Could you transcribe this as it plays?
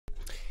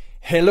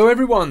Hello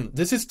everyone,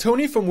 this is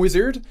Tony from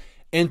Uizard,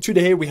 and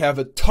today we have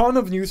a ton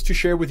of news to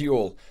share with you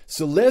all.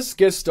 So let's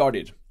get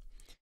started.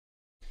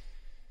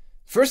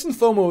 First and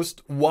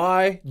foremost,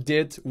 why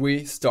did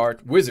we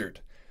start Uizard?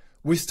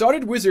 We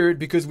started Uizard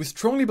because we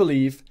strongly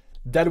believe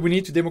that we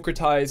need to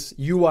democratize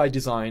UI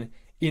design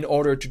in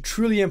order to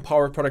truly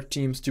empower product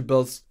teams to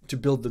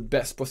build the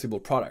best possible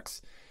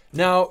products.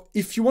 Now,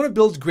 if you want to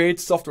build great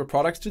software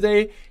products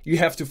today, you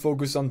have to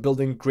focus on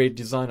building great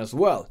design as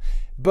well.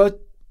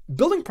 But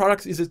building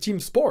products is a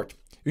team sport.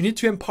 You need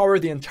to empower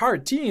the entire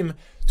team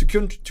to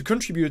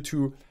contribute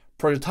to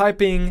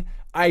prototyping,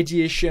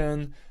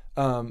 ideation,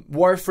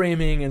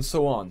 wireframing, and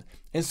so on.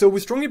 And so we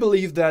strongly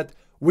believe that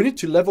we need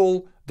to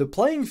level the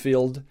playing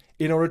field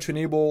in order to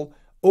enable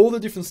all the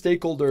different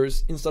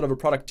stakeholders inside of a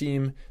product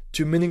team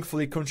to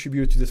meaningfully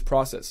contribute to this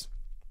process.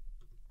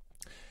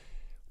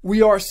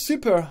 We are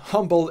super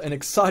humble and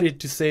excited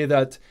to say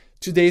that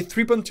today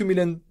 3.2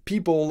 million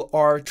people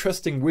are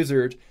trusting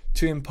Uizard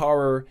to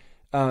empower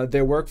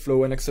their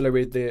workflow and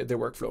accelerate their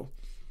workflow.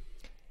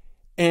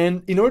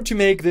 And in order to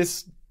make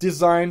this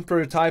design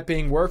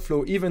prototyping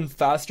workflow even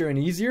faster and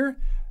easier,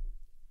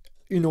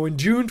 in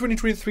June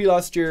 2023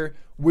 last year,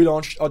 we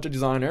launched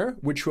Autodesigner,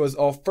 which was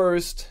our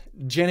first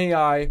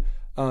GenAI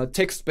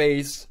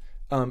text-based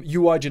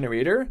UI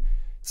generator.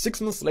 6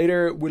 months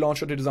later, we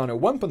launched Autodesigner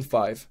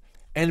 1.5.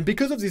 And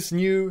because of these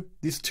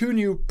two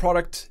new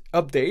product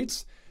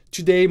updates,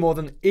 today more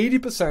than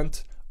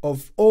 80%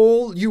 of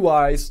all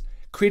UIs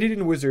created in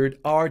Uizard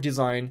are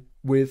designed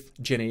with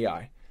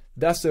GenAI.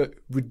 That's a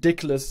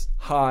ridiculous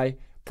high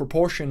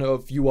proportion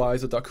of UIs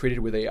that are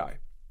created with AI.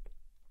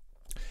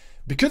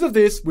 Because of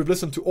this, we've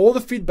listened to all the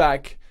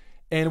feedback,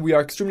 and we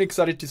are extremely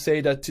excited to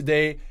say that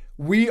today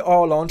we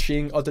are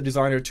launching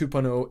Autodesigner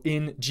 2.0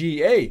 in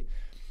GA.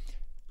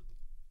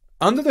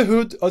 Under the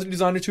hood,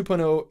 Autodesigner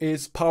 2.0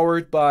 is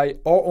powered by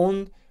our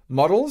own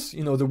models,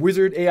 the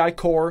Uizard AI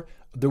Core,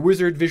 the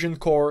Uizard Vision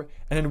Core,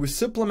 and then we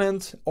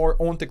supplement our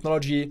own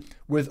technology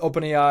with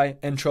OpenAI,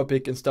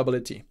 Anthropic, and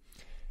Stability.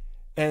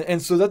 And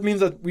so that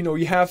means that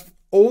you have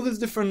all these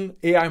different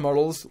AI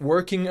models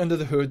working under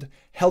the hood,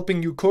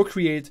 helping you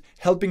co-create,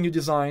 helping you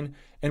design,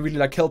 and really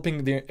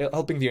helping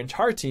the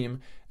entire team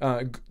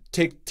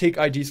take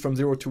ideas from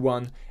 0 to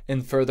 1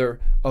 and further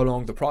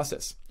along the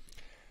process.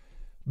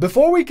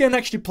 Before we can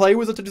actually play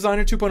with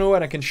Autodesigner 2.0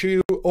 and I can show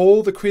you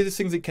all the crazy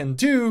things it can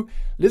do,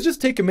 let's just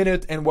take a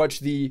minute and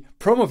watch the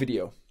promo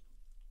video.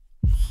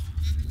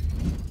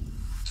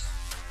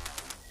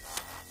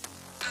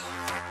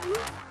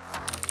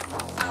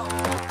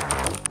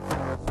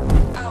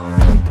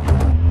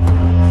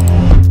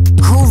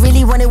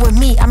 Want it with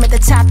me, I'm at the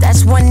top,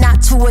 that's 1,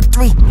 not 2 or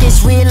 3.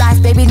 It's real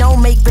life, baby, no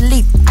make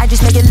believe. I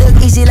just make it look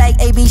easy like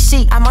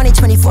ABC. I'm on it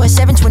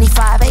 24/7,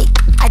 25/8.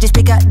 I just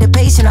pick up the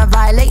pace and I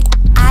violate.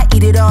 I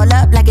eat it all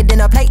up like a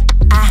dinner plate.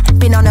 I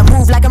been on the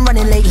move like I'm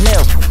running late.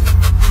 Lil.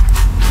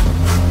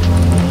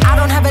 I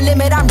don't have a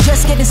limit, I'm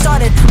just getting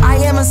started. I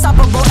am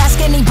unstoppable, ask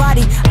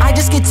anybody. I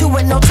just get to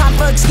it, no time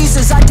for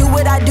excuses. I do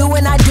what I do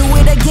and I do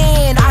it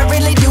again. I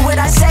really do what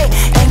I say.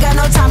 Ain't got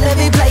no time to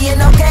be playing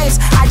no games.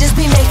 I just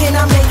be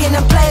I'm making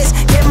the plays.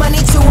 Get money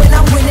too and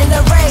I'm winning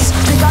the race.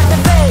 Pick up the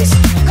pace,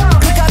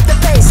 pick up the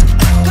pace,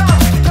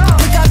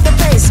 pick up the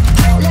pace.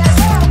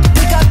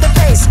 Pick up the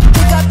pace,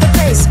 pick up the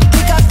pace,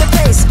 pick up the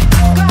pace,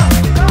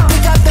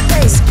 pick up the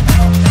pace,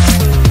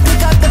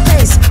 pick up the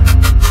pace.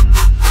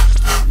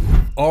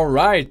 All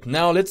right,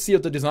 now let's see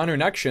Autodesigner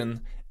in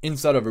action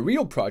inside of a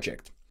real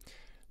project.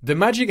 The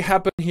magic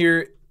happened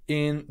here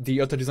in the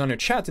Autodesigner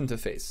chat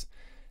interface.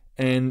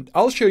 And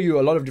I'll show you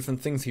a lot of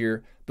different things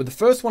here, but the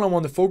first one I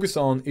want to focus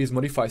on is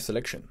modify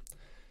selection.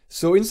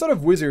 So inside of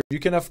Uizard, you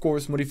can of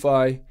course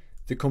modify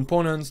the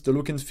components, the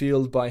look and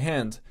feel by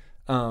hand.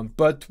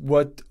 But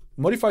what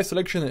modify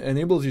selection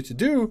enables you to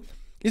do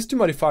is to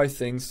modify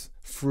things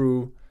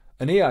through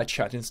an AI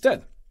chat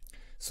instead.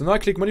 So now I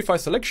click modify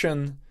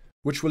selection,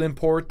 which will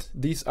import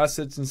these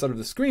assets inside of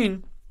the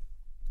screen.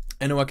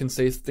 And now I can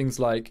say things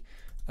like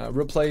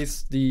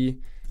replace the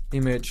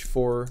image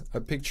for a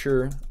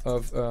picture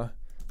of a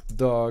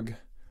dog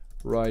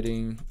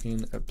riding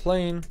in a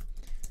plane,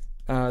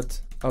 add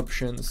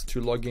options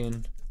to log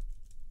in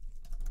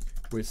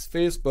with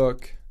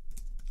Facebook,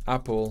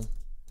 Apple,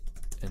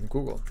 and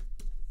Google.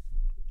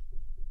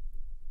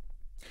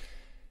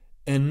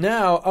 And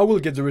now I will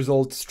get the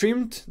result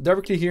streamed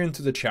directly here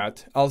into the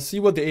chat. I'll see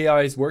what the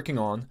AI is working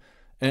on,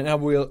 and I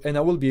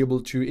will be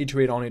able to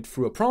iterate on it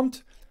through a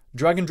prompt,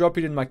 drag and drop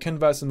it in my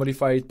canvas and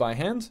modify it by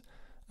hand,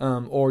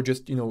 or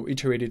just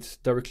iterate it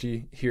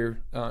directly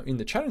here in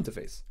the chat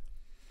interface.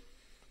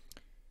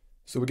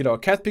 So we get our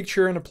cat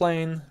picture in a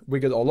plane, we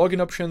get our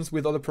login options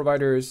with other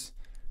providers,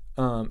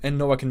 and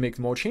now I can make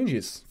more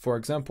changes. For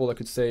example, I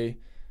could say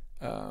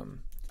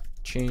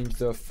change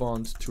the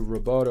font to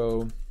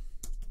Roboto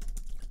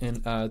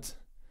and add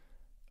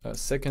a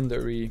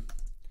secondary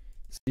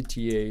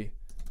CTA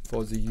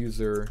for the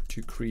user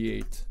to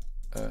create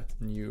a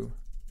new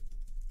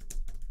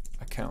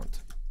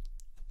account.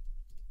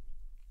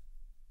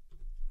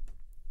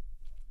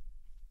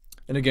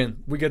 And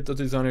again, we get the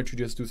designer to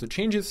just do the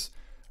changes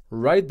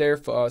right there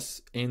for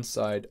us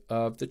inside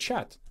of the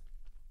chat.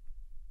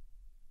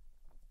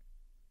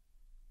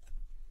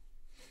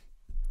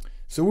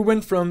 So we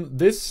went from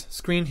this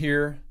screen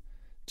here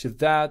to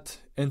that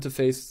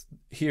interface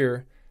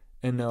here,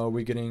 and now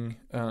we're getting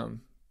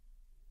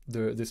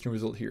this new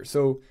result here.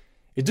 So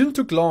it didn't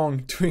take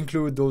long to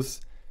include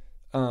those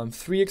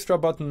 3 extra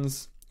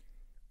buttons,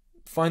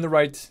 find the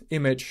right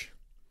image,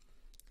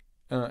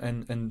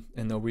 and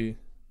now we're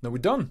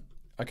done.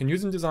 I can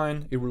use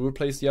InDesign, it will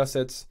replace the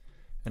assets,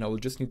 and I will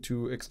just need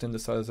to extend the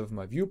size of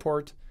my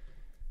viewport,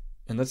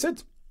 and that's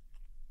it.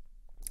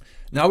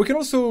 Now we can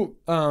also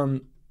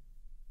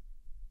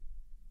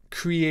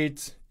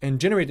create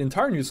and generate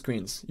entire new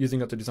screens using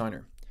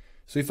Autodesigner.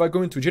 So if I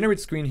go into generate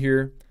screen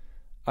here,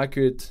 I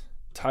could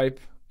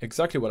type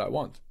exactly what I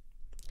want.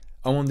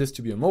 I want this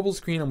to be a mobile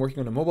screen. I'm working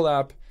on a mobile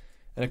app,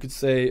 and I could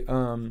say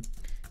a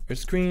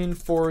screen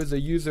for the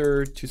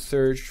user to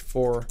search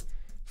for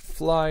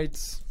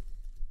flights.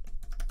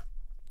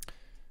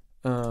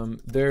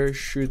 There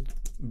should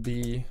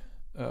be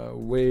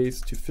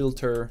ways to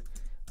filter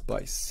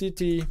by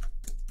city,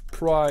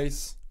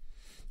 price,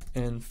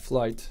 and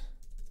flight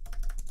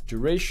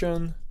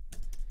duration.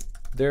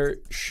 There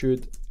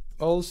should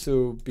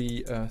also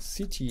be a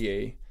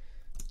CTA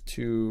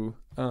to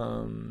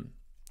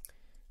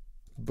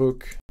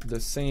book the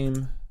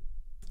same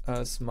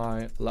as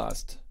my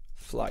last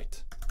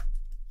flight.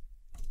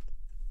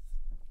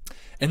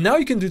 And now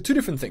you can do 2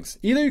 different things.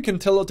 Either you can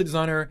tell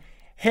Autodesigner,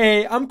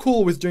 hey, I'm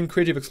cool with doing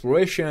creative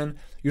exploration.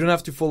 You don't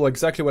have to follow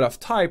exactly what I've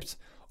typed.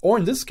 Or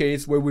in this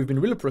case, where we've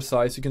been really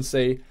precise, you can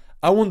say,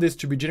 I want this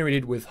to be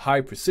generated with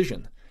high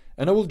precision.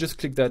 And I will just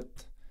click that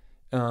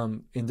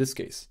in this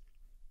case.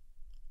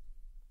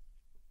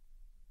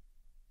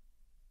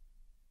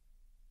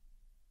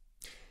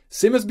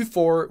 Same as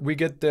before, we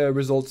get the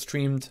results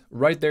streamed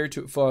right there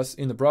for us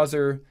in the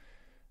browser.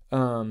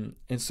 And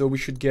so we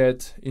should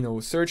get,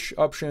 search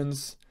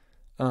options.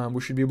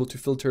 We should be able to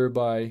filter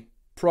by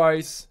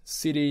price,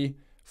 city,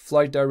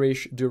 flight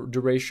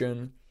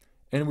duration,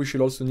 and we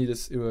should also need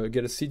to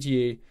get a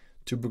CTA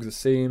to book the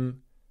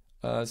same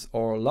as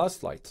our last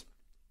flight.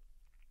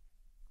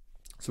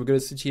 So we get a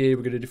CTA,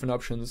 we get different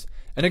options,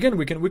 and again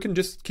we can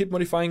just keep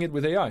modifying it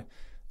with AI.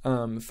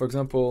 For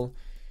example,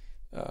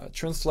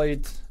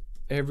 translate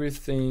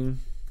everything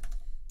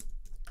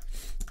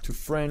to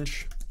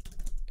French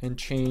and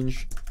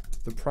change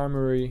the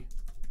primary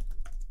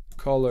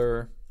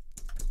color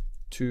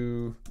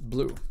to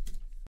blue.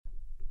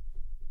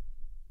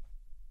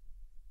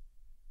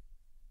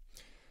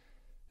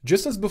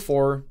 Just as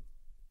before,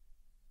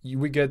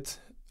 we get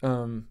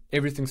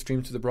everything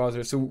streamed to the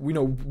browser, so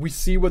we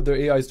see what the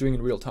AI is doing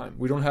in real time.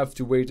 We don't have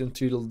to wait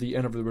until the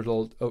end of the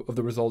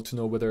result to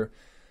know whether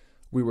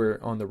we were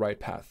on the right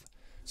path.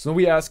 So now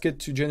we ask it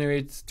to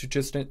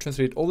just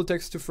translate all the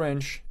text to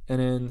French and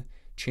then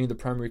change the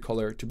primary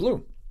color to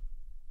blue,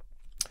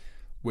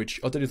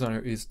 which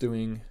Autodesigner is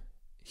doing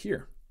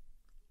here.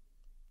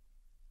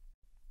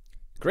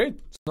 Great.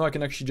 So now I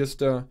can actually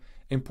just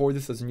import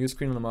this as a new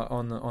screen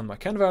on my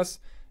canvas.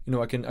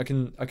 I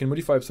can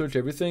modify absolutely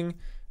everything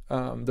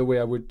the way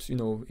I would,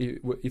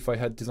 if I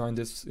had designed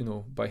this,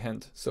 by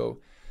hand. So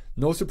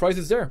no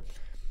surprises there.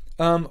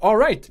 All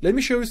right, let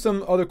me show you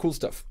some other cool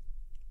stuff.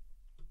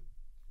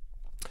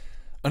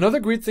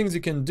 Another great things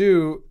you can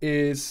do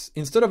is,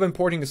 instead of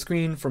importing a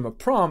screen from a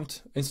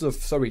prompt,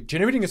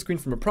 generating a screen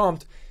from a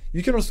prompt,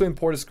 you can also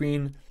import a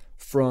screen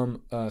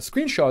from a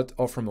screenshot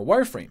or from a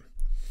wireframe.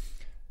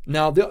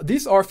 Now,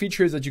 these are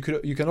features that you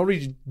can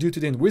already do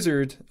today in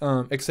Uizard,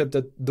 except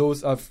that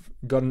those have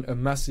gotten a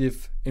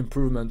massive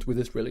improvement with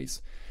this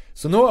release.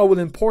 So now I will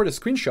import a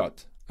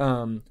screenshot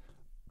of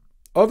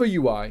a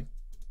UI,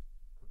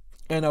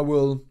 and I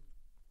will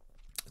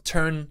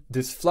turn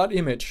this flat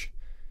image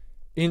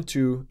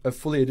into a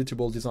fully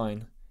editable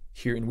design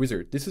here in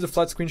Uizard. This is a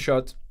flat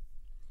screenshot,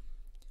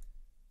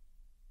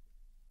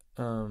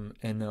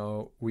 and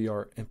now we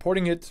are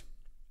importing it.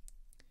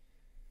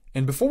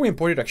 And before we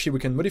import it, actually,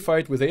 we can modify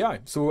it with AI.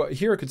 So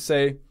here I could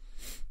say,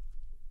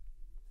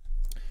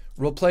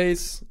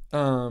 replace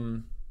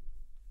all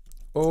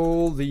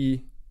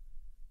the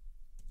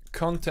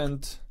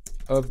content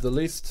of the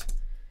list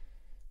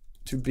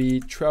to be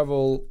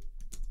travel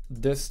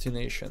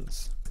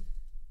destinations.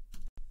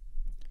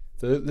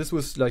 So this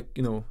was like,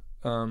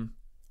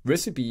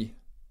 recipe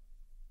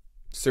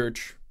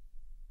search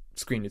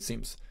screen, it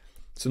seems.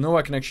 So now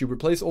I can actually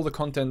replace all the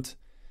content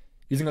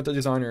using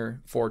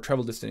Autodesigner for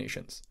travel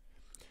destinations.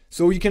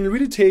 So you can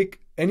really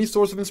take any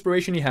source of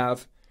inspiration you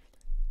have.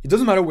 It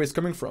doesn't matter where it's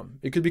coming from.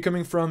 It could be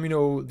coming from,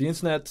 the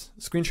internet,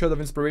 screenshot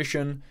of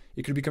inspiration.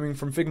 It could be coming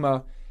from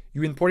Figma.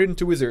 You import it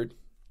into Uizard,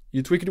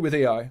 you tweak it with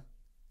AI,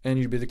 and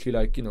you basically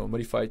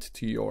modify it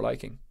to your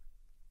liking.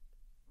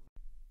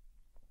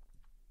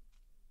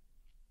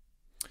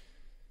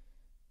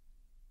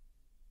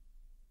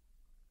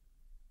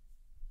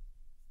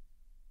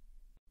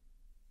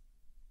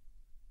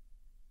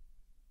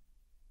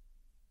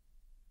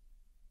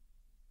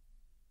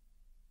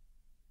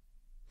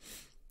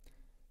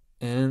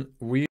 And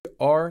we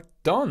are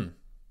done.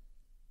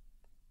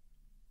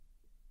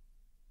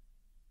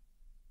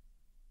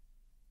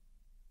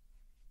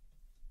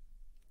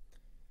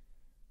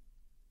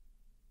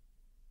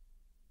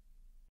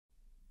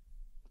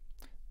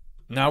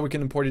 Now we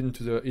can import it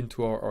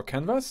into our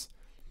canvas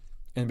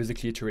and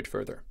basically iterate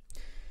further.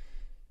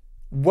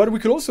 What we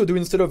could also do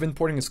instead of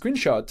importing a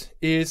screenshot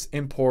is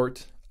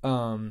import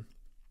a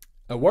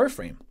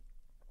wireframe.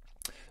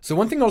 So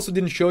one thing I also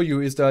didn't show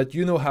you is that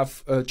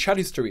have a chat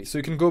history. So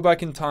you can go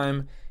back in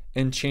time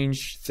and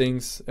change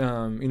things,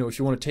 if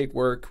you want to take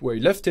work where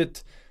you left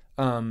it,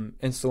 and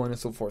so on and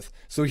so forth.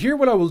 So here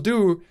what I will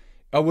do,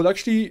 I will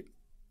actually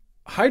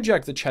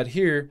hijack the chat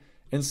here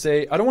and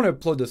say, I don't want to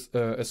upload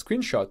a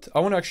screenshot. I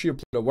want to actually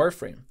upload a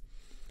wireframe.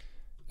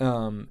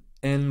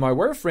 And my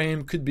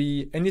wireframe could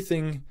be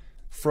anything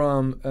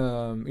from,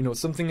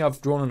 something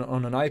I've drawn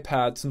on an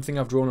iPad, something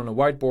I've drawn on a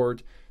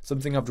whiteboard,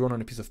 something I've drawn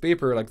on a piece of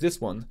paper like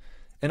this one.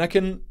 And I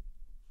can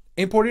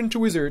import it into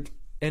Uizard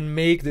and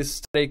make this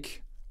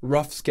static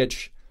rough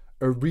sketch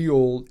a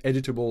real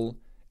editable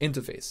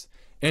interface.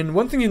 And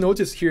one thing you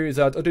notice here is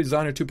that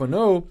Autodesigner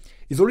 2.0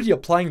 is already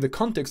applying the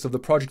context of the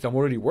project I'm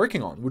already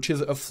working on, which is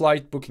a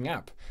flight booking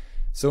app.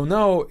 So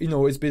now,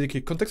 it's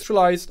basically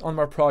contextualized on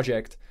my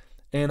project,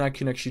 and I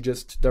can actually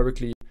just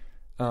directly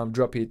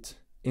drop it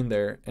in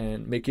there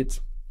and make it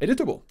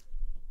editable.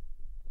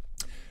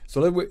 So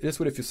let's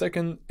wait a few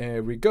seconds.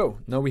 There we go.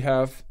 Now we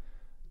have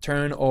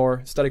turned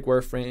our static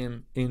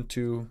wireframe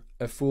into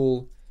a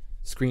full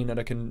screen that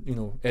I can,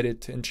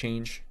 edit and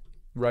change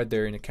right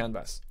there in a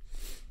canvas.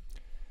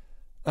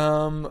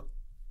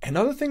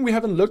 Another thing we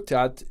haven't looked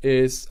at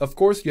is, of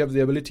course, you have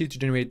the ability to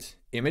generate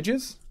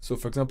images. So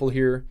for example,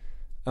 here,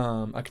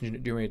 I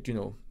can generate,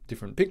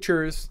 different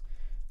pictures.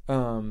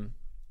 A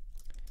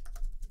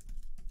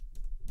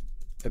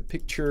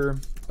picture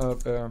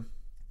of a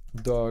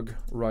dog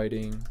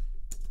riding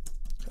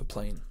a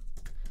plane.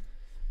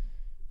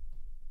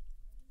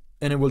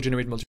 And it will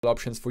generate multiple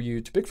options for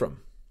you to pick from.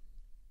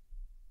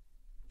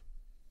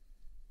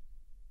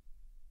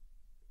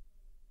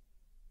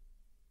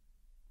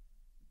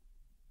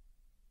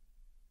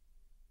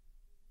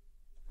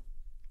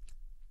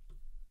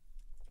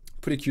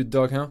 Pretty cute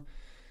dog, huh?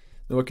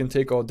 Now I can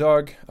take our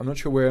dog. I'm not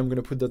sure where I'm going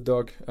to put that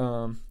dog.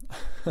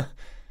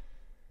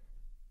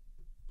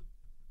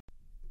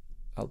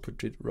 I'll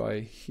put it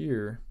right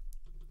here,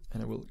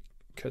 and I will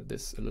cut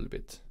this a little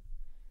bit.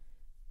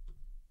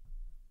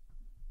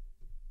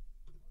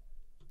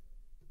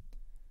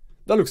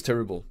 That looks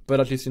terrible, but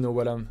at least you know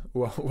what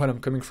I'm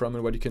coming from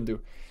and what you can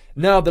do.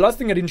 Now, the last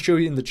thing I didn't show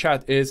you in the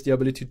chat is the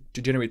ability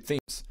to generate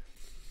themes.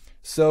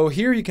 So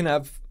here you can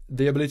have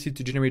the ability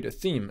to generate a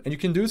theme, and you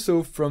can do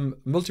so from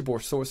multiple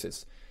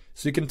sources.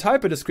 So you can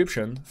type a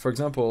description, for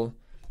example,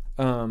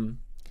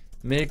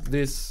 make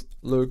this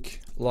look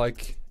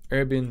like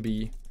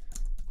Airbnb,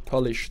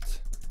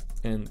 polished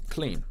and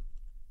clean.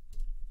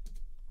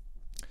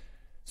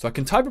 So I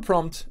can type a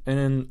prompt and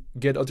then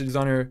get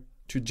Autodesigner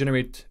to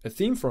generate a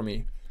theme for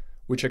me,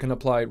 which I can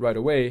apply right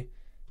away.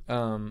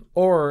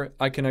 Or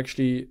I can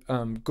actually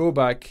go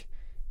back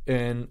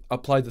and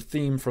apply the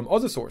theme from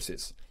other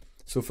sources.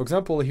 So for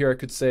example, here I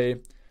could say,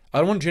 I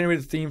don't want to generate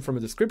a theme from a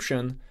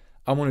description.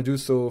 I want to do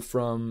so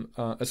from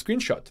a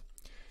screenshot.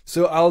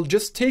 So I'll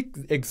just take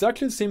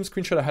exactly the same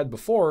screenshot I had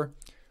before,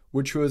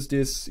 which was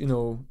this,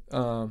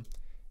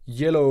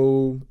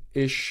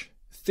 yellow-ish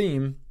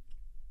theme,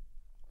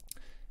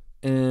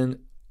 and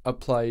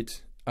apply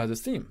it as a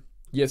theme.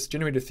 Yes,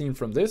 generate a theme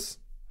from this.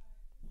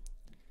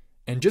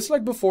 And just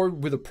like before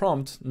with a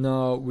prompt,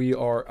 now we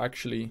are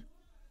actually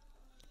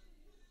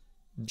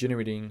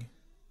generating.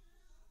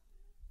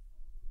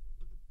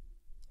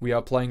 We are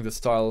applying the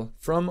style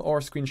from our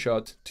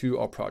screenshot to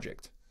our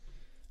project.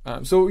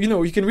 So,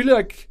 you can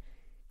really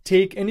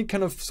take any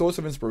kind of source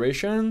of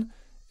inspiration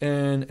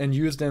and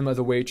use them as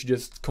a way to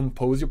just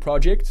compose your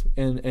project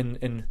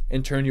and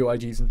turn your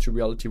ideas into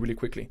reality really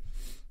quickly.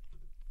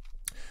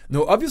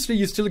 Now, obviously,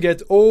 you still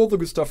get all the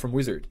good stuff from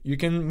Uizard. You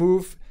can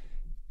move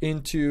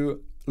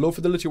into low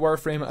fidelity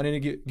wireframe at any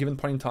given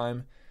point in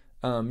time.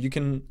 You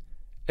can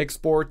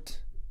export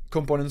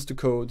components to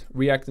code,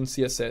 React and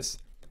CSS.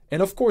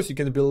 And of course, you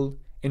can build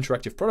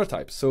interactive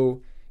prototypes.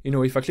 So,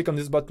 if I click on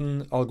this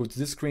button, I'll go to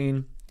this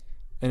screen,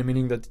 and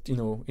meaning that,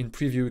 in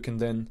preview, you can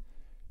then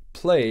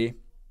play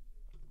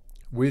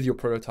with your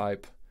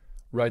prototype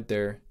right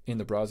there in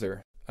the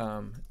browser,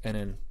 and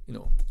then,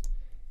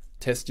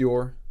 test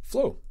your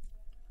flow.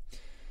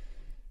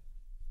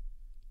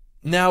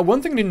 Now,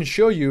 one thing I didn't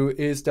show you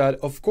is that,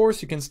 of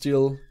course, you can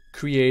still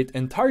create an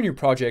entire new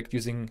project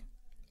using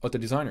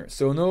Autodesigner.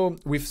 So now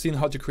we've seen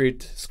how to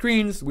create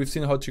screens, we've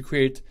seen how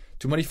to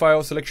modify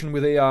our selection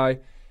with AI,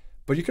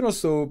 but you can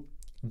also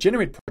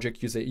generate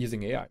projects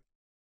using AI.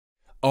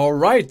 All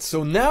right,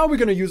 so now we're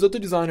going to use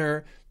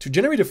Autodesigner to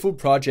generate a full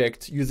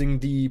project using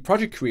the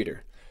project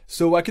creator.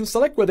 So I can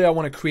select whether I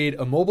want to create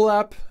a mobile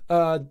app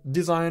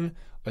design,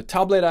 a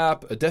tablet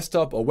app, a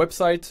desktop, or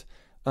website.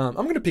 I'm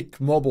going to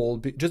pick mobile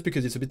just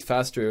because it's a bit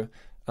faster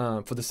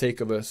for the sake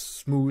of a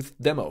smooth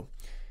demo.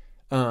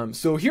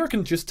 So here I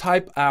can just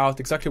type out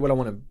exactly what I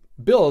want to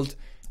build,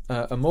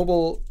 a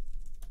mobile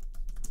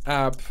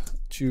app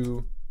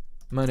to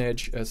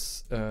manage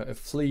a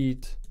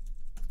fleet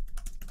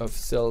of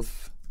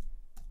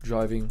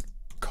self-driving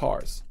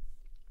cars.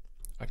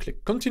 I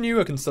click continue.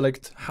 I can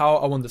select how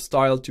I want the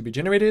style to be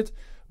generated,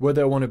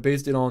 whether I want to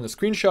base it on a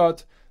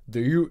screenshot,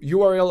 the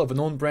URL of a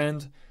known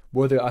brand,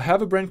 whether I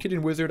have a brand kit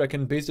in Uizard I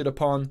can base it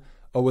upon,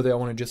 or whether I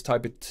want to just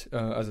type it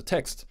as a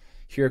text.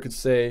 Here I could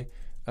say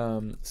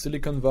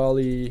Silicon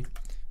Valley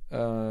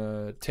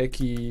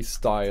techie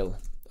style,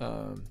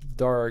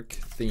 dark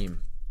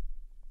theme.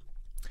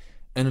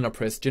 And then I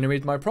press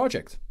generate my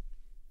project.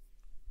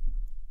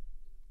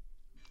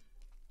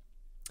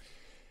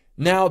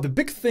 Now, the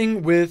big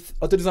thing with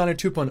Autodesigner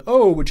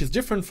 2.0, which is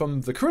different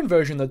from the current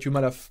version that you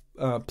might have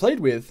played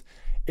with,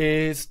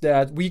 is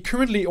that we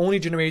currently only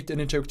generate an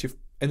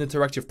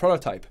interactive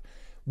prototype.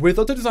 With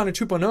Autodesigner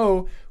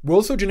 2.0, we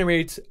also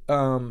generate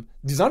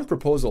design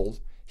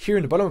proposals here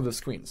in the bottom of the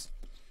screens.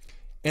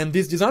 And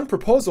these design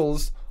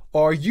proposals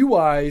are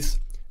UIs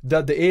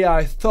that the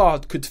AI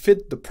thought could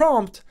fit the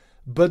prompt,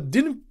 but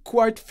didn't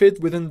quite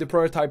fit within the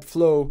prototype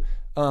flow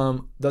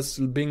that's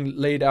being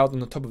laid out on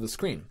the top of the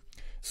screen.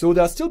 So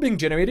they're still being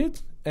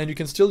generated, and you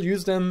can still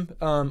use them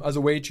as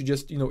a way to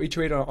just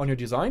iterate on your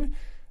design.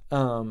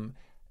 And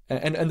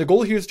the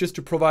goal here is just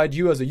to provide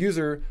you as a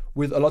user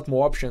with a lot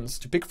more options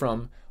to pick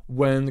from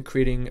when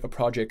creating a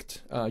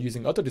project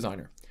using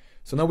Autodesigner.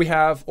 So now we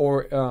have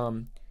our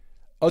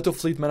Auto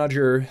Fleet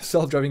Manager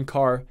self-driving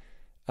car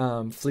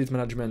fleet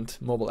management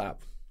mobile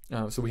app.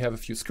 So we have a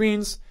few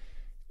screens,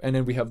 and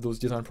then we have those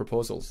design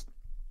proposals.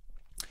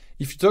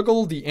 If you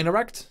toggle the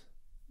interact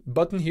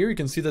button here, you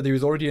can see that there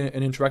is already an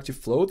interactive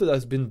flow that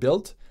has been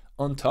built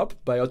on top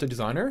by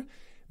Autodesigner,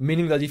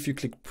 meaning that if you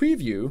click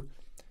preview,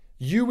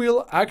 you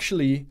will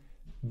actually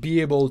be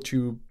able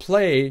to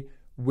play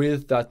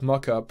with that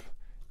mockup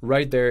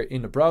right there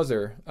in the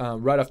browser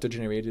right after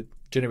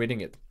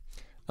generating it.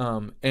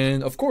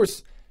 And of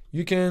course,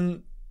 you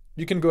can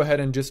go ahead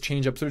and just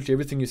change absolutely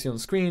everything you see on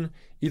screen,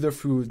 either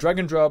through drag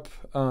and drop.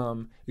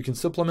 You can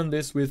supplement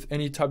this with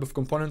any type of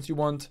components you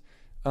want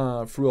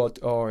throughout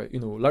our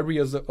library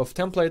of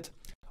template,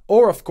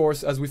 or of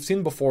course, as we've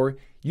seen before,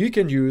 you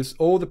can use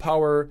all the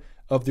power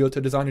of the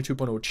Autodesigner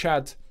 2.0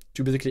 chat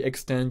to basically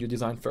extend your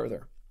design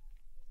further.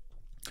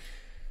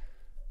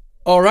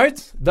 All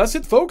right, that's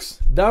it,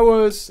 folks. That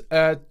was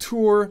a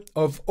tour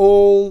of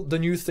all the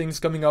new things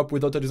coming up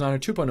with Autodesigner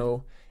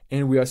 2.0,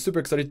 and we are super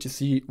excited to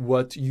see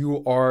what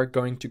you are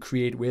going to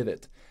create with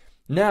it.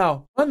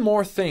 Now, one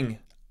more thing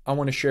I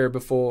want to share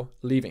before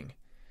leaving.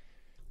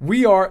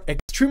 We are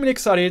extremely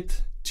excited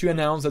to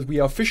announce that we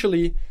are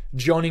officially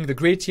joining the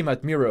great team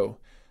at Miro.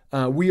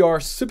 We are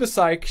super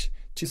psyched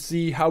to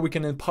see how we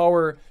can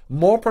empower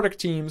more product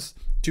teams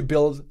to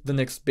build the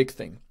next big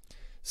thing.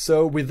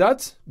 So with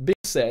that being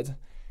said,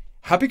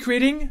 happy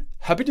creating,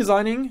 happy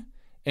designing,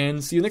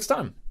 and see you next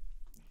time.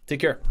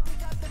 Take care.